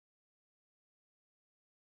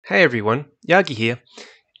Hey everyone, Yagi here.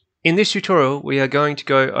 In this tutorial, we are going to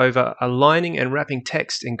go over aligning and wrapping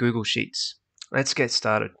text in Google Sheets. Let's get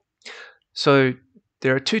started. So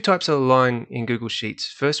there are two types of align in Google Sheets.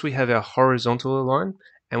 First, we have our horizontal align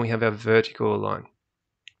and we have our vertical align.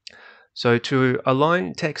 So to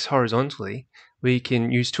align text horizontally, we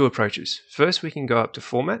can use two approaches. First, we can go up to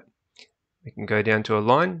Format. We can go down to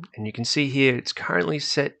Align, and you can see here it's currently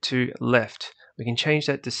set to left. We can change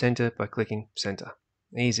that to center by clicking Center.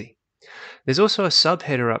 Easy. There's also a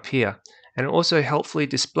subheader up here, and it also helpfully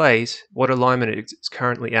displays what alignment it's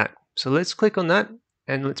currently at. So let's click on that,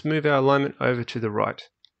 and let's move our alignment over to the right.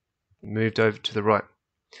 Moved over to the right.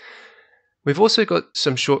 We've also got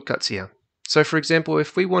some shortcuts here. So for example,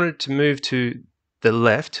 if we wanted to move to the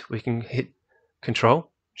left, we can hit Control,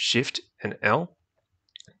 Shift, and L.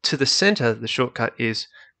 To the center, the shortcut is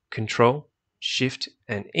Control, Shift,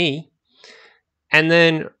 and E. And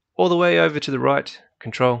then all the way over to the right,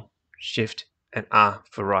 Control, Shift, and R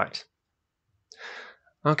for right.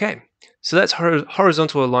 Okay, so that's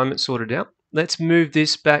horizontal alignment sorted out. Let's move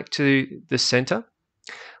this back to the center.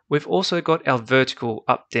 We've also got our vertical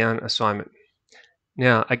up-down assignment.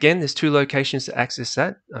 Now, again, there's two locations to access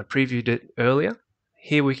that. I previewed it earlier.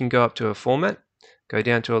 Here we can go up to a format, go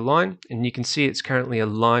down to align, and you can see it's currently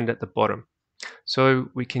aligned at the bottom. So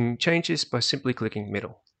we can change this by simply clicking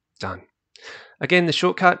middle. Done. Again, the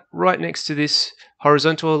shortcut right next to this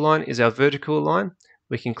horizontal align is our vertical align.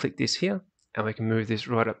 We can click this here and we can move this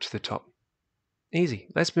right up to the top. Easy.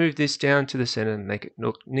 Let's move this down to the center and make it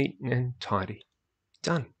look neat and tidy.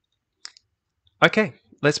 Done. Okay,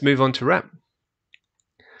 let's move on to wrap.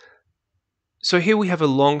 So here we have a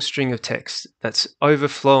long string of text that's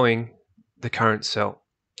overflowing the current cell.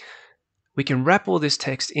 We can wrap all this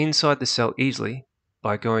text inside the cell easily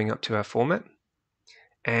by going up to our format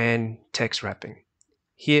and text wrapping.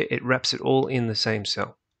 Here it wraps it all in the same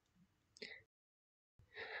cell.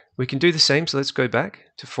 We can do the same, so let's go back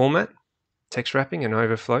to Format, Text Wrapping, and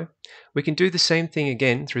Overflow. We can do the same thing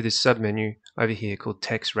again through this submenu over here called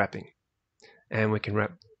Text Wrapping. And we can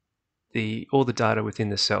wrap all the data within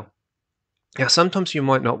the cell. Now sometimes you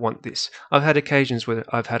might not want this. I've had occasions where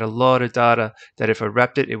I've had a lot of data that if I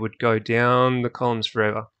wrapped it, it would go down the columns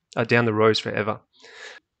forever, down the rows forever.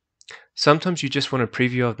 Sometimes you just want a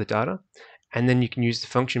preview of the data, and then you can use the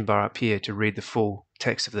function bar up here to read the full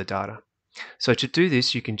text of the data. So to do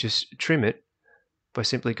this, you can just trim it by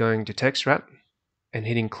simply going to Text Wrap and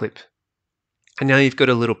hitting Clip. And now you've got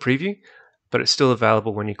a little preview, but it's still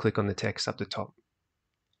available when you click on the text up the top.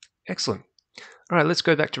 Excellent. All right, let's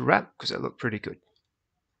go back to Wrap because that looked pretty good.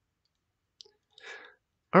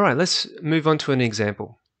 All right, let's move on to an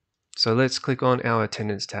example. So let's click on our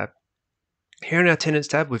Attendance tab. Here in our Attendance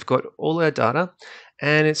tab, we've got all our data,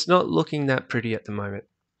 and it's not looking that pretty at the moment.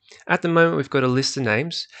 At the moment, we've got a list of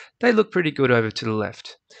names. They look pretty good over to the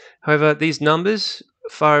left. However, these numbers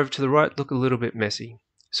far over to the right look a little bit messy.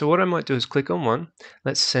 So what I might do is click on one.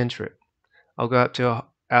 Let's center it. I'll go up to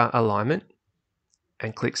our alignment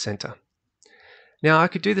and click center. Now I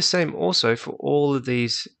could do the same also for all of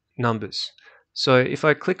these numbers. So if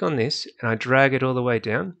I click on this and I drag it all the way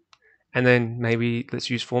down, and then maybe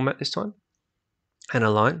let's use format this time, and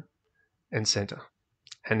align and center.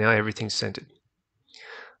 And now everything's centered.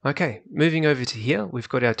 Okay, moving over to here, we've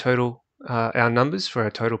got our total, our numbers for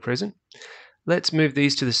our total present. Let's move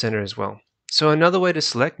these to the center as well. So another way to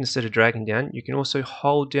select, instead of dragging down, you can also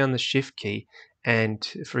hold down the Shift key. And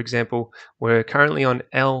for example, we're currently on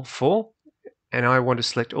L4, and I want to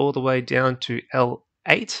select all the way down to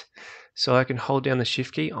L8. So I can hold down the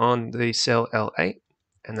Shift key on the cell L8,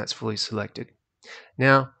 and that's fully selected.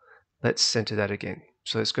 Now, let's center that again.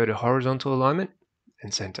 So let's go to horizontal alignment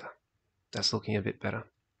and center. That's looking a bit better.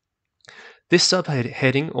 This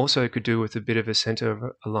subheading also could do with a bit of a center of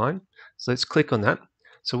a line. So let's click on that.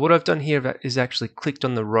 So what I've done here is actually clicked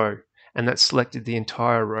on the row, and that's selected the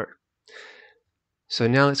entire row. So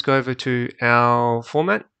now let's go over to our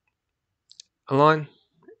format, align,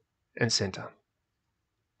 and center.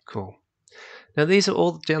 Cool. Now these are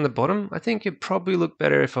all down the bottom. I think it'd probably look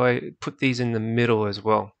better if I put these in the middle as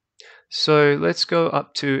well. So let's go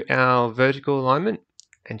up to our vertical alignment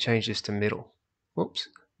and change this to middle. Whoops,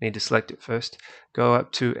 need to select it first. Go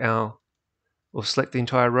up to we'll select the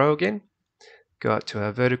entire row again. Go up to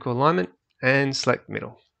our vertical alignment and select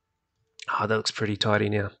middle. Ah, that looks pretty tidy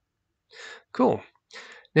now. Cool.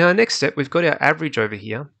 Now our next step, we've got our average over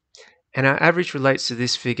here, and our average relates to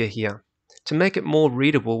this figure here. To make it more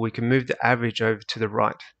readable, we can move the average over to the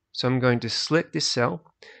right. So I'm going to select this cell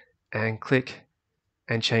and click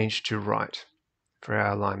and change to right for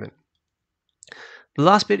our alignment. The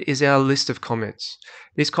last bit is our list of comments.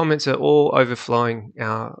 These comments are all overflowing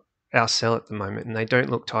our cell at the moment, and they don't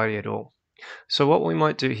look tidy at all. So what we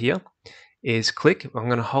might do here is click, I'm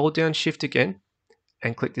going to hold down Shift again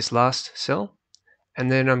and click this last cell,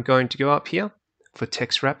 and then I'm going to go up here for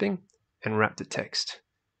text wrapping and wrap the text.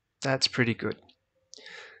 That's pretty good.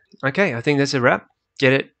 Okay, I think that's a wrap.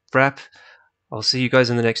 Get it, wrap. I'll see you guys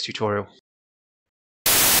in the next tutorial.